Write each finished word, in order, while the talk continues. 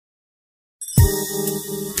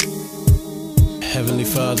Heavenly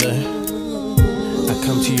Father, I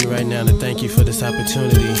come to you right now to thank you for this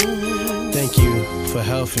opportunity. Thank you for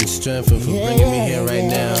health and strength and for bringing me here right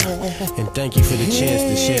now. And thank you for the chance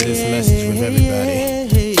to share this message with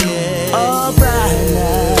everybody. All right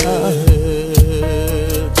now.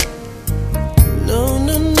 No,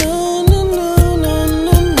 no, no, no, no, no,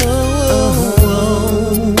 no, no.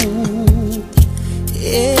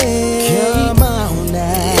 Yeah. Come on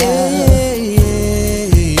now. Yeah.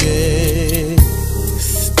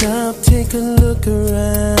 Stop, take a look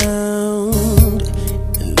around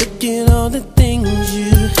and look at all the things you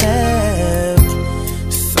have.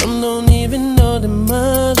 Some don't even know their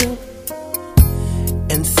mother,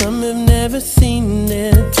 and some have never seen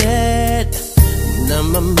their dad. Now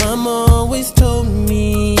my mama always told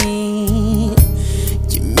me,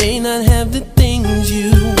 you may not have the things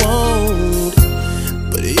you want,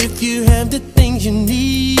 but if you have the things you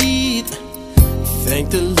need, thank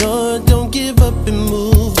the Lord, don't give up and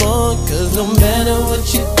move on. Cause no matter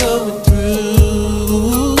what you're going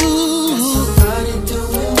through, there's somebody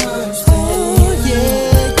doing worse than you.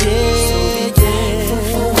 Yeah, yeah. So be thankful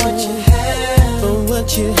for what you have, for what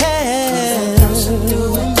you have. Cause that person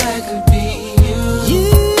doing bad could be you.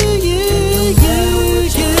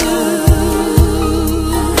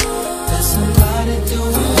 There's somebody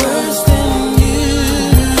doing worse than you.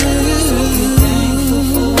 So be thankful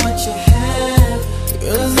for what you have,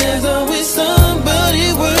 cause there's always somebody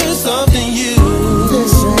worse off than you.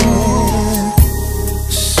 Listen,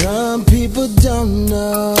 some people don't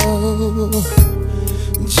know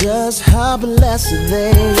just how blessed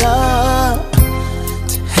they are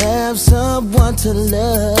to have someone to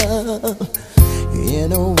love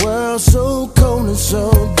in a world so cold and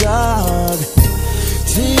so dark.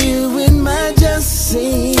 To you it might just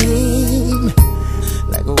seem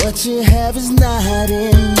like what you have is not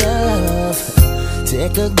enough.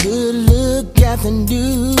 Take a good look at the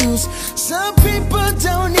news. Some people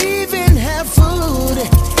don't even have food.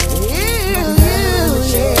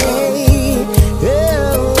 Yeah.